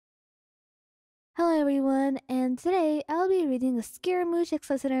Hello everyone, and today I'll be reading a Scaramouche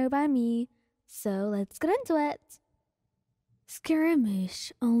ex-listener by me, so let's get into it.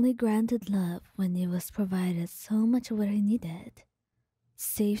 Scaramouche only granted love when he was provided so much of what he needed.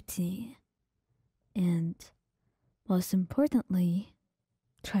 Safety, and, most importantly,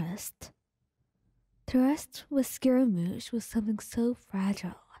 trust. Trust with Scaramouche was something so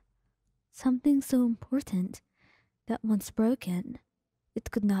fragile, something so important that once broken,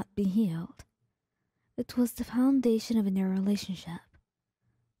 it could not be healed. It was the foundation of any relationship,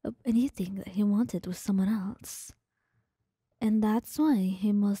 of anything that he wanted with someone else. And that's why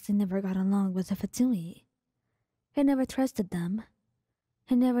he mostly never got along with the Fatui. He never trusted them.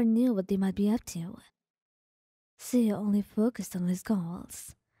 He never knew what they might be up to. So he only focused on his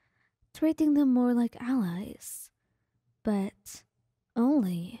goals, treating them more like allies, but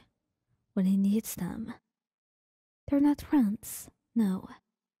only when he needs them. They're not friends, no.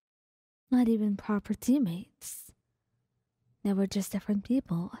 Not even proper teammates. They were just different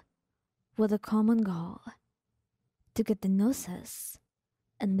people with a common goal: to get the Gnosis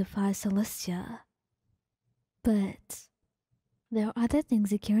and defy Celestia. But there are other things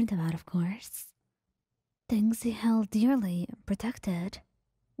he cared about, of course. Things he held dearly and protected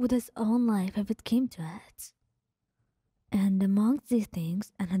with his own life if it came to it. And amongst these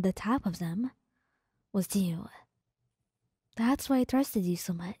things, and at the top of them, was you. That's why I trusted you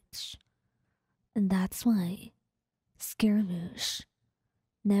so much. And that's why Scaramouche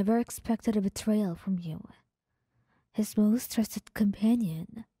never expected a betrayal from you. His most trusted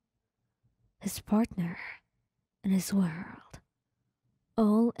companion, his partner, and his world,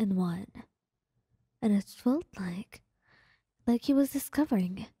 all in one. And it felt like he was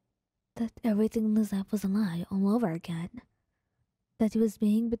discovering that everything in his life was a lie all over again. That he was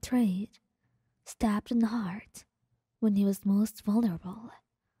being betrayed, stabbed in the heart, when he was most vulnerable.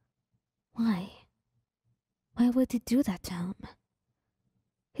 Why? Why would he do that to him?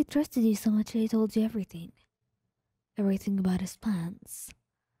 He trusted you so much that he told you everything. Everything about his plans.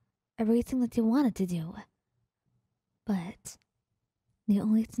 Everything that he wanted to do. But the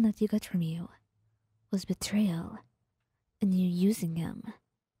only thing that you got from you was betrayal and you using him.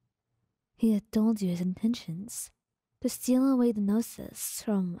 He had told you his intentions to steal away the Gnosis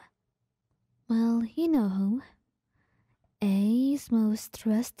from, well, you know who. A's most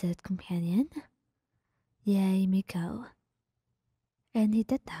trusted companion. Yay, Miko. And he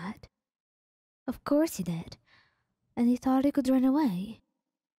did that. Of course he did. And he thought he could run away,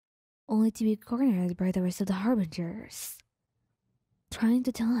 only to be cornered by the rest of the Harbingers, trying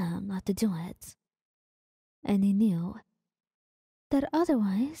to tell him not to do it. And he knew that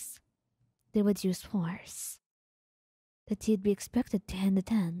otherwise they would use force, that he'd be expected to hand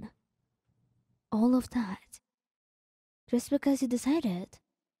it in. All of that, just because he decided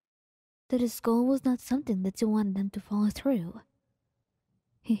that his goal was not something that you wanted him to follow through.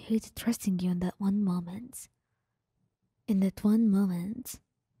 He hated trusting you in that one moment. In that one moment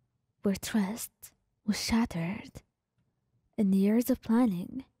where trust was shattered and years of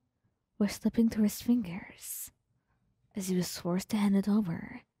planning were slipping through his fingers as he was forced to hand it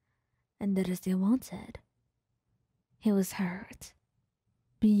over and did as they wanted. He was hurt,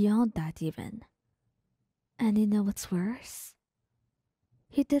 beyond that even. And you know what's worse?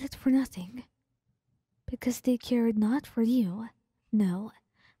 He did it for nothing, because they cared not for you, no,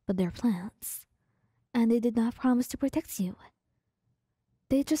 but their plans, and they did not promise to protect you.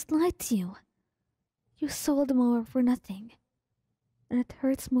 They just lied to you. You sold them over for nothing, and it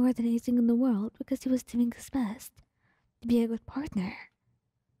hurts more than anything in the world because he was doing his best to be a good partner.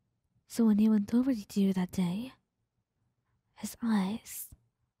 So when he went over to you that day, his eyes,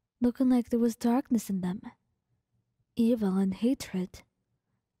 looking like there was darkness in them, evil and hatred,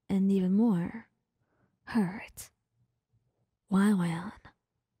 and even more, hurt. Why, Ryan?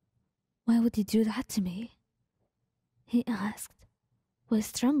 Why would you do that to me? He asked,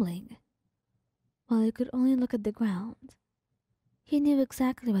 was trembling, while he could only look at the ground. He knew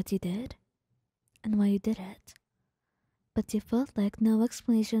exactly what you did, and why you did it, but he felt like no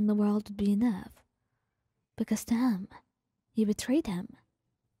explanation in the world would be enough, because to him, you betrayed him,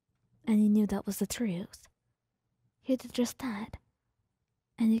 and he knew that was the truth. He did just that,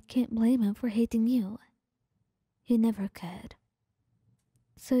 and you can't blame him for hating you. He never could.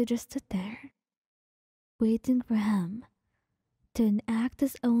 So he just stood there, waiting for him to enact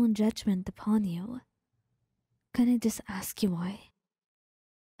his own judgment upon you. Can I just ask you why?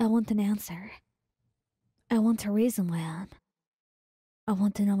 I want an answer. I want a reason why, Anne. I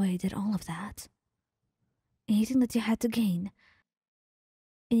want to know why you did all of that. Anything that you had to gain?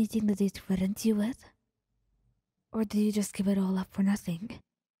 Anything that they threatened you with? Or did you just give it all up for nothing?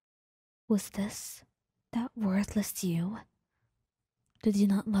 Was this that worthless you? Did you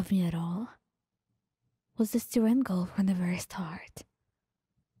not love me at all? Was this your end goal from the very start?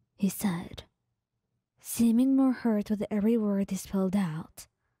 He said, seeming more hurt with every word he spelled out.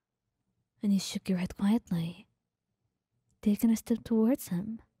 And you shook your head quietly, taking a step towards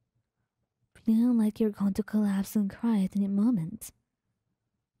him, feeling like you're going to collapse and cry at any moment.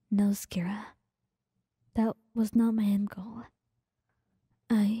 No, Skira, that was not my end goal.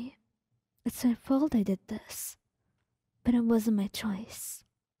 It's my fault I did this, but it wasn't my choice.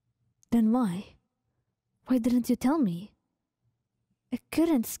 Then why? Why didn't you tell me? I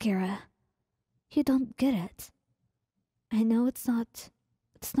couldn't, Skira. You don't get it. I know it's not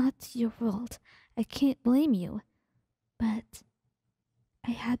your fault. I can't blame you. But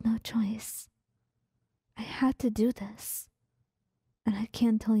I had no choice. I had to do this. And I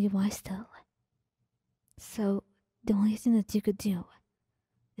can't tell you why still. So, the only thing that you could do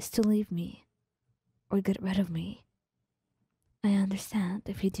is to leave me or get rid of me. I understand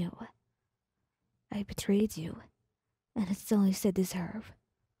if you do. I betrayed you, and it's the least I deserve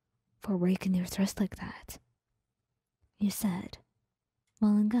for breaking your trust like that. You said,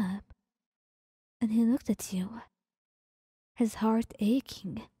 welling up, and he looked at you, his heart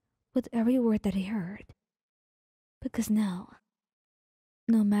aching with every word that he heard. Because now,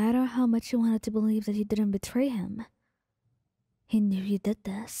 no matter how much you wanted to believe that you didn't betray him, he knew you did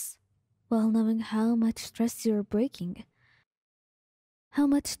this, while knowing how much stress you were breaking, how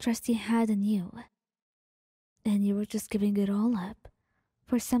much trust he had in you, and you were just giving it all up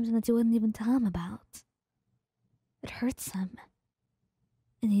for something that you wouldn't even tell him about. It hurts him,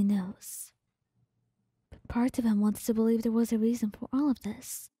 and he knows. But part of him wants to believe there was a reason for all of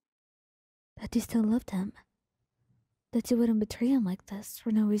this, that you still loved him, that you wouldn't betray him like this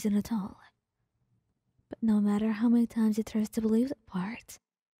for no reason at all. But no matter how many times he tries to believe that part,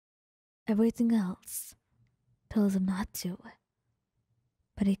 everything else tells him not to.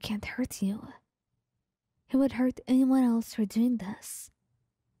 But he can't hurt you. He would hurt anyone else for doing this.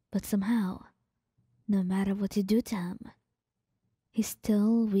 But somehow, no matter what you do to him, he's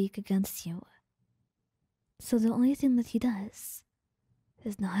still weak against you. So the only thing that he does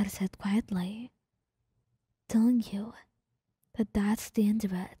is nod his head quietly, telling you that that's the end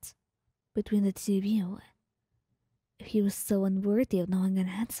of it between the two of you. If he was so unworthy of knowing an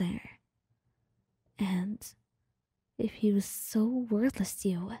answer, and if he was so worthless to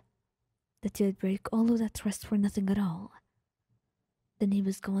you that you'd break all of that trust for nothing at all, then he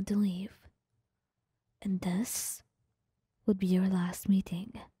was going to leave. And this would be your last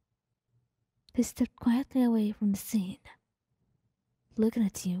meeting. He stepped quietly away from the scene, looking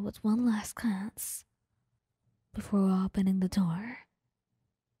at you with one last glance before opening the door.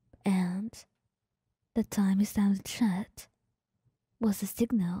 And the time he slammed it shut was a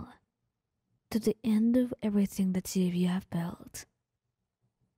signal to the end of everything the two of you have built.